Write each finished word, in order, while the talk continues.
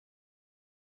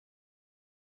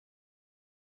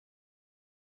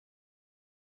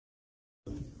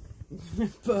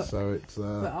So it's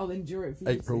but I'll endure it for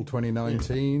April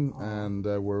 2019, and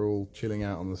we're all chilling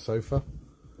out on the sofa,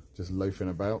 just loafing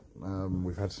about.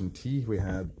 We've had some tea. We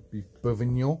had beef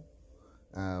bourguignon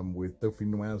with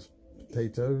dauphinoise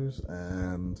potatoes,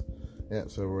 and yeah,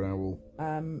 so we're all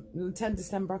tender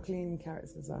stem broccoli and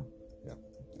carrots as well. Yeah,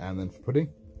 and then for pudding,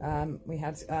 we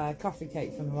had coffee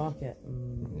cake from the market.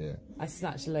 Yeah, I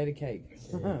snatched a load of cake.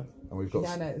 And we've got.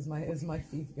 Yeah, I know it was my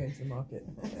fee for going to the market.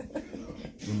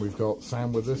 And we've got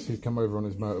Sam with us. He's come over on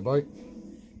his motorbike.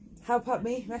 Help out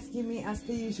me, rescue me as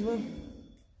per usual.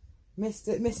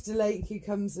 Mr. Lake, who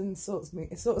comes and sorts me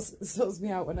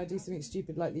out when I do something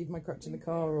stupid like leave my crutch in the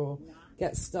car or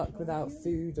get stuck without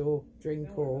food or drink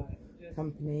or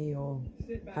company or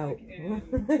help.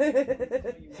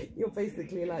 You're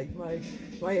basically like my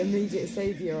immediate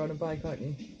saviour on a bike, aren't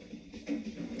you?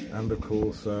 And of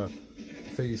course,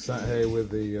 Fee sat here with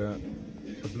the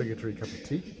obligatory cup of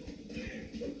tea.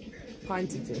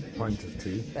 Pint of tea. Pint of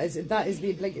tea. That is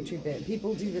the obligatory bit.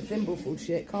 People do the thimbleful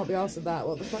shit. Can't be asked with that.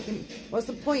 What's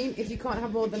the point if you can't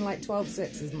have more than like 12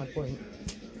 sips? Is my point.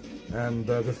 And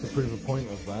just to prove a point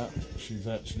of that, she's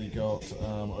actually got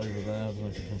over there. I don't know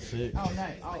if you can see it. Oh no!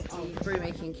 I'll brew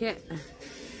making kit.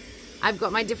 I've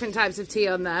got my different types of tea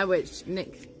on there, which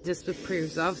Nick just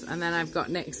approves of, and then I've got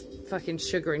Nick's fucking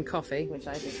sugar and coffee, which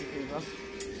I disapprove of.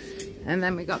 And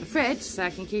then we got the fridge, so I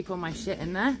can keep all my shit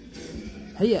in there.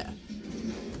 Yeah.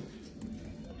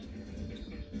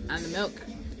 And the milk.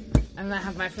 And I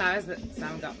have my flowers that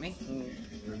Sam got me.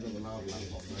 We've got the lava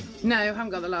lamp on there. No, I haven't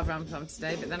got the lava lamp on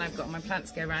today, but then I've got my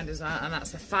plants go around as well, and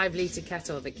that's a 5-litre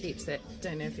kettle that keeps it,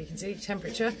 don't know if you can see,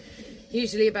 temperature,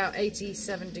 usually about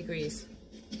 87 degrees.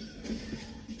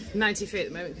 93 at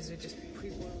the moment because we're just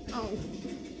pre-warmed. Oh.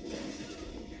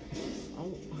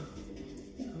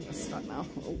 I'm stuck now.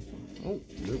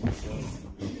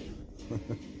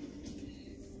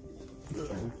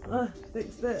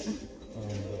 Fixed it.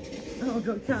 Oh, I've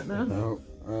got a cat now. No,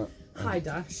 Hi,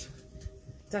 Dash.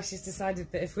 Dash has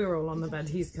decided that if we're all on the bed,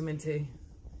 he's coming too.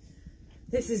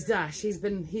 This is Dash.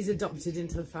 He's adopted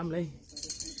into the family.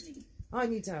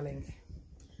 Aren't you, darling?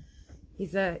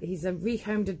 He's a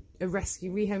rehomed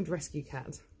rescue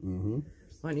cat.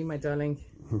 Aren't you, my darling?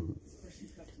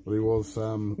 Well, he was.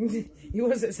 He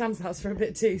was at Sam's house for a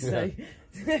bit too. So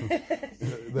they've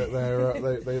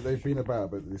been about a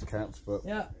bit, these cats, but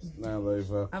yeah, now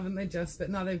they've haven't they just? But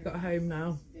now they've got a home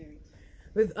now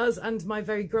with us and my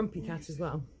very grumpy cat as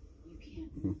well.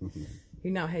 Who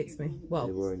now hates me.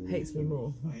 Well, hates me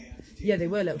more. Yeah, they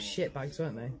were little shitbags,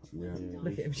 weren't they? Yeah.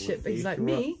 Look at him, shitbags like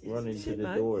me. Run into the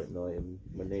door at night and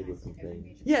my neighbour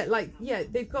complains. Yeah,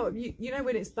 they've got you know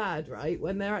when it's bad, right?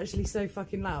 When they're actually so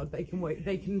fucking loud, they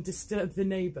can disturb the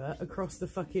neighbour across the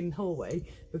fucking hallway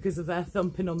because of their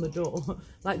thumping on the door.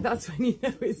 Like that's when you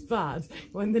know it's bad.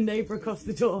 When the neighbour across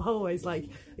the door hallway's like,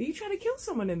 "Are you trying to kill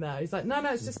someone in there?" He's like, "No,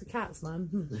 it's just the cats, man."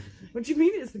 What do you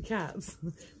mean it's the cats?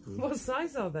 What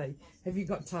size are they? Have you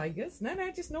got tigers? No,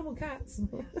 just normal cats.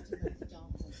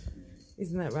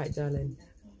 Isn't that right, darling?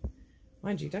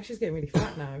 Mind you, Dash is getting really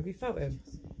fat now. Have you felt him?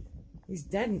 He's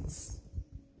dense.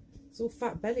 It's all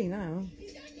fat belly now.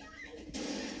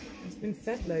 He's been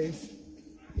fed loads.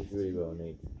 He's really well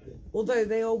neat. Although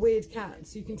they are weird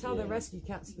cats. You can tell they're rescue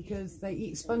cats because they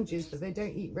eat sponges, but they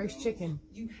don't eat roast chicken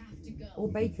or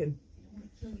bacon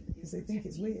because they think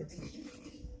it's weird.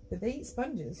 But they eat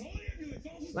sponges,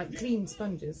 like clean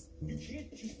sponges.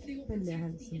 Hello,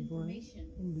 handsome boy.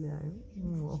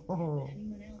 Hello. Oh.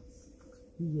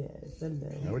 Yes,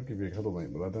 hello. I would give you a cuddle,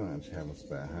 mate, but I don't actually have a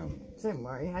spare hand. Don't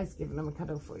worry, I was giving them a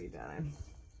cuddle for you, darling.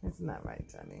 Isn't that right,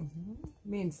 darling?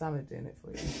 Me and Sam are doing it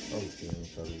for you.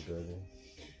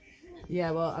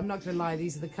 Yeah, well, I'm not going to lie,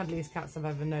 these are the cuddliest cats I've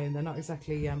ever known. They're not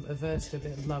exactly averse to a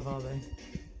bit of love, are they?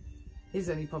 His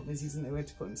only problem is he doesn't know where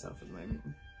to put himself at the moment.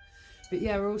 But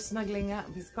yeah, we're all snuggling up.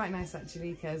 It's quite nice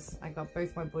actually because I got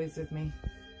both my boys with me.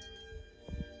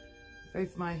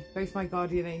 Both my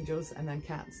guardian angels and then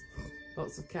cats.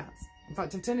 Lots of cats. In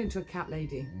fact, I've turned into a cat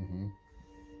lady.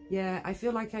 Yeah, I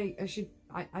feel like I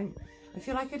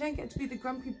feel like I don't get to be the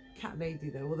grumpy cat lady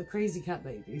though, or the crazy cat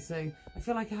lady. So I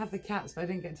feel like I have the cats, but I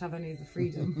don't get to have any of the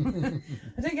freedom.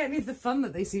 I don't get any of the fun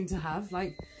that they seem to have.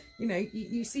 Like, you know,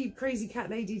 you see crazy cat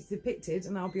ladies depicted,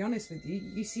 and I'll be honest with you,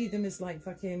 you see them as like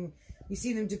fucking. You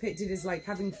see them depicted as like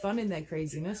having fun in their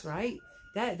craziness, right?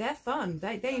 They're fun.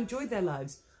 They enjoy their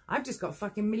lives. I've just got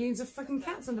fucking millions of fucking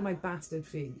cats under my bastard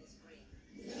feet.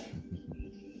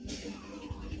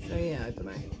 So yeah, I don't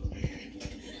know.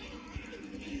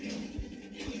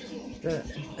 But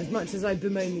as much as I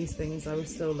bemoan these things, I will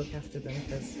still look after them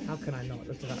because how can I not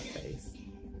look at that face?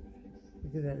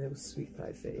 Look at that little sweet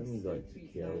pie face. I only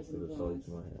like gel for the sides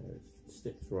of my hair. It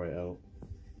sticks right out.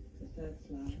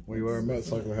 Well, you wear a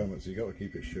motorcycle helmet, so you got to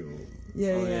keep it short.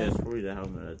 Yeah, Oh yeah. yeah, it's probably the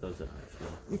helmet that does it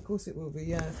actually. Of course it will be,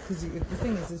 yeah. Because the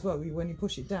thing is as well, when you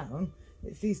push it down,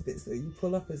 it's these bits that you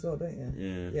pull up as well, don't you?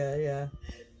 Yeah. Yeah, yeah.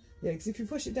 Yeah, because if you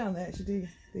push it down, they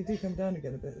do come down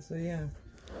again a bit. So yeah.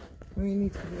 Well, you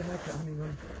need to give you a haircut, honey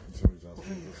bun. Somebody's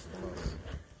asking what's the fuss.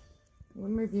 Well,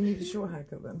 maybe you need a short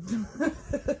haircut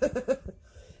then.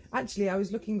 Actually, I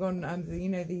was looking on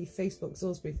the Facebook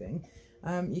Salisbury thing.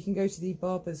 You can go to the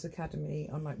Barbers Academy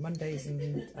on like Mondays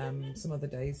and some other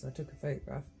days. I took a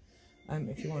photograph.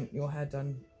 If you want your hair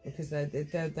done, because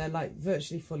they're like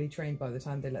virtually fully trained by the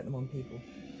time they let them on people.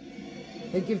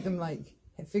 They give them like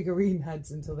figurine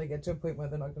heads until they get to a point where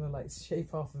they're not going to like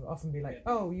shave off and be like,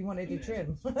 oh, you wanted a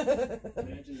trim,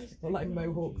 or like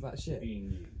mohawk that shit.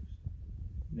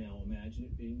 Now imagine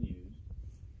it being used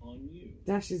on you.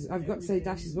 Dash is, I've got to say,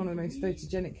 Dash is one of the most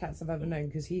photogenic cats I've ever known,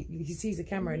 because he sees a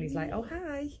camera and he's like, oh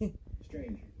hi.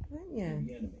 Stranger. Yeah.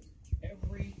 The enemy.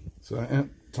 Every So, yeah,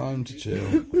 time to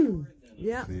chill.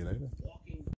 Yeah. See you later.